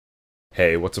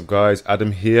Hey, what's up guys,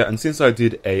 Adam here, and since I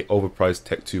did a Overpriced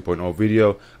Tech 2.0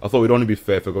 video, I thought it'd only be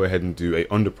fair if I go ahead and do a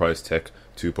Underpriced Tech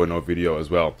 2.0 video as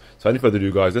well. So without any further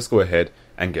ado guys, let's go ahead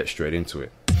and get straight into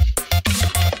it.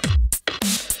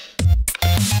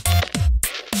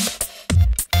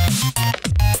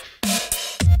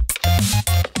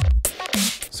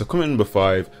 So coming at number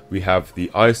 5, we have the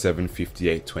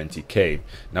i7-5820K.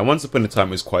 Now once upon a time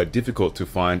it was quite difficult to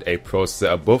find a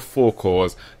processor above 4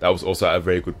 cores that was also at a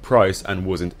very good price and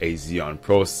wasn't a Xeon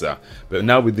processor. But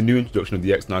now with the new introduction of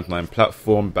the X99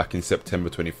 platform back in September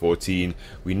 2014,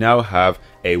 we now have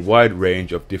a wide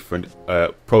range of different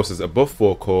processors above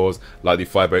 4 cores like the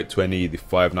 5820, the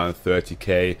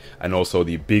 5930K, and also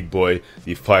the big boy,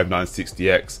 the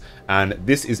 5960X. And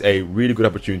this is a really good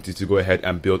opportunity to go ahead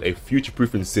and build a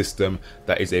future-proofing system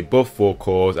that is above 4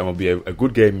 cores and will be a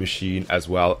good game machine as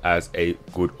well as a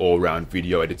good all-round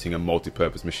video editing and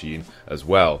multi-purpose machine as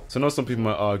well. So I know some people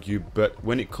might argue, but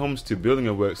when it comes to building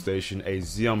a workstation, a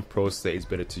Xeon processor is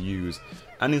better to use.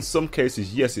 And in some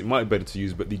cases, yes, it might be better to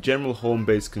use, but the general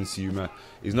home-based consumer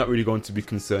is not really going to be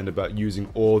concerned about using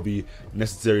all the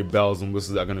necessary bells and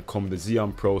whistles that are going to come with the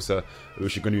Xeon processor,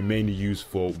 which are going to be mainly used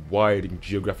for wide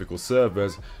geographical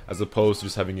servers, as opposed to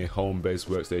just having a home-based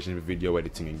workstation for video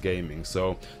editing and gaming.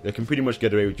 So they can pretty much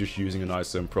get away with just using an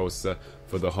i7 processor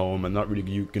for the home and not really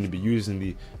going to be using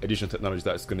the additional technology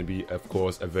that's going to be, of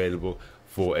course, available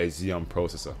for a Xeon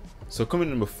processor. So coming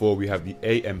in number 4, we have the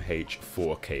AMH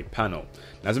 4K panel.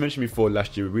 Now, as I mentioned before,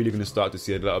 last year we're really going to start to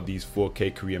see a lot of these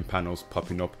 4K Korean panels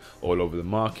popping up all over the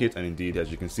market, and indeed,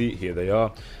 as you can see, here they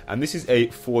are. And this is a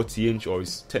 40-inch, or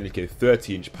it's technically a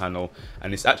 30-inch panel,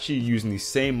 and it's actually using the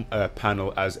same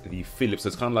panel as the Philips. So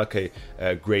it's kind of like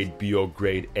a grade B or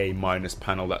grade A minus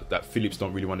panel that Philips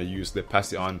don't really want to use. They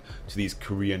pass it on to these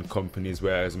Korean companies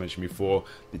where, as I mentioned before,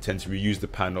 they tend to reuse the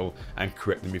panel and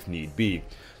correct them if need be.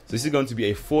 So this is going to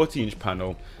be a 40-inch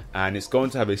panel, and it's going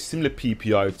to have a similar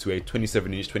PPI to a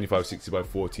 27-inch 2560 by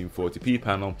 1440p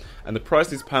panel, and the price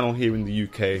of this panel here in the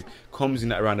UK comes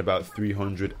in at around about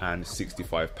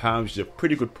 £365, which is a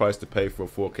pretty good price to pay for a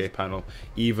 4K panel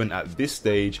even at this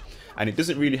stage. And it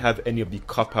doesn't really have any of the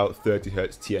cop-out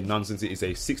 30Hz TN nonsense. It is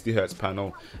a 60Hz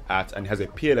panel and it has a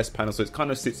PLS panel, so it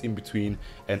kind of sits in between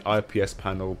an IPS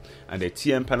panel and a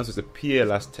TN panel. So it's a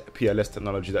PLS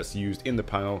technology that's used in the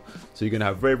panel, so you're going to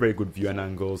have very good viewing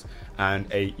angles, and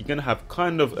you're going to have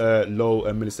kind of a low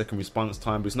millisecond response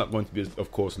time, but it's not going to be,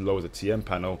 of course, low as a TN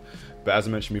panel. But as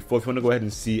I mentioned before, if you want to go ahead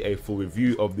and see a full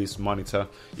review of this monitor,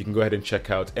 you can go ahead and check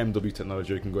out MW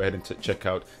Technology. You can go ahead and check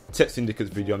out Tech Syndicate's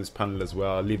video on this panel as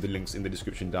well. I'll leave the links in the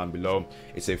description down below.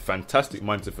 It's a fantastic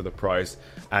monitor for the price,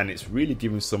 and it's really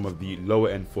giving some of the lower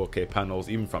end 4K panels,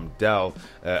 even from Dell,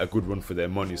 a good run for their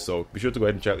money. So be sure to go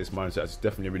ahead and check out this monitor. It's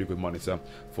definitely a really good monitor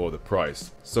for the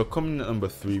price. So coming in at number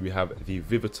 3, we have the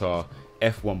Vivitar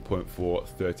f1.4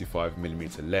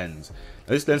 35mm lens.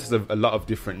 Now this lens has a lot of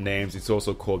different names. It's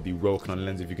also called the Rokinon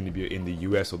lens if you're going to be in the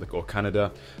US or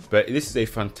Canada, but this is a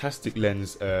fantastic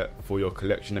lens for your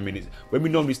collection. I mean, when we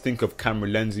normally think of camera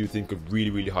lenses, you think of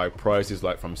really high prices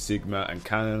like from Sigma and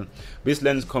Canon. This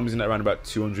lens comes in at around about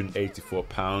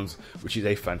 £284, which is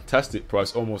a fantastic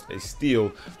price, almost a steal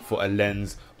for a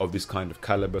lens of this kind of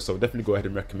caliber. So definitely go ahead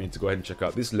and recommend to go ahead and check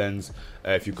out this lens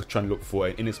if you're trying to look for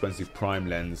an inexpensive prime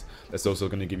lens that's also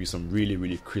going to give you some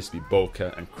really crispy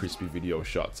bokeh and crispy video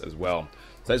shots as well.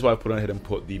 So that's why I put on ahead and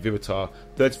put the Vivitar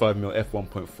 35mm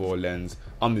f1.4 lens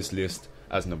on this list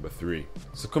as number 3.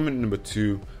 So coming in number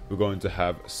 2, we're going to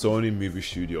have Sony Movie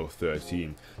Studio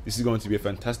 13. This is going to be a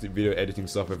fantastic video editing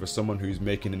software for someone who's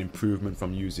making an improvement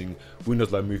from using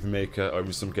Windows Live Movie Maker or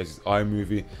in some cases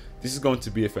iMovie. This is going to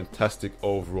be a fantastic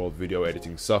overall video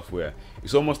editing software.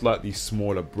 It's almost like the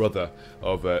smaller brother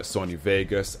of Sony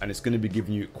Vegas, and it's going to be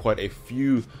giving you quite a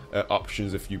few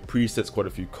options, a few presets, quite a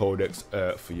few codecs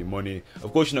for your money.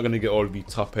 Of course, you're not going to get all of the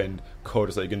top-end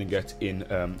codecs that you're going to get in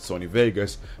Sony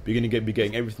Vegas, but you're going to be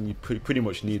getting everything you pretty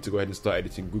much need to go ahead and start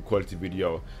editing good quality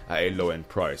video at a low-end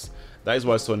price. That is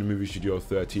why Sony Movie Studio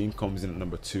 13 comes in at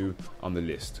number 2 on the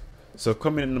list. So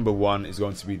coming in at number 1 is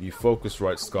going to be the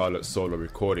Focusrite Scarlett Solo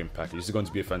Recording Package. This is going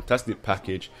to be a fantastic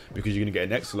package because you're going to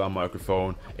get an XLR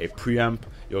microphone, a preamp,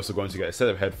 you're also going to get a set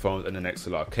of headphones and an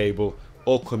XLR cable,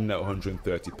 all coming at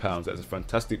 £130. That's a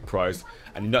fantastic price,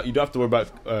 and you don't have to worry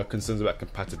about concerns about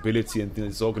compatibility and things.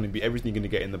 It's all going to be everything you're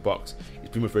going to get in the box. It's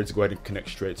pretty much ready to go ahead and connect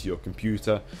straight to your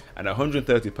computer, and at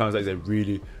 £130 that is a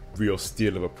really real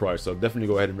steal of a price. So definitely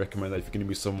go ahead and recommend that if you're going to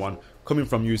be someone coming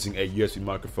from using a USB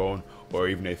microphone or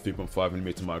even a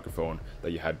 3.5mm microphone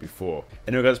that you had before.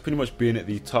 Anyway guys, that's pretty much been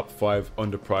the top 5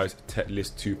 underpriced tech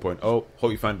list 2.0.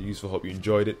 Hope you found it useful, hope you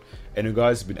enjoyed it. Anyway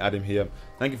guys, it's been Adam here.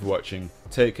 Thank you for watching,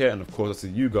 take care, and of course I'll see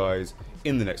you guys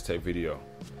in the next tech video.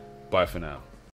 Bye for now.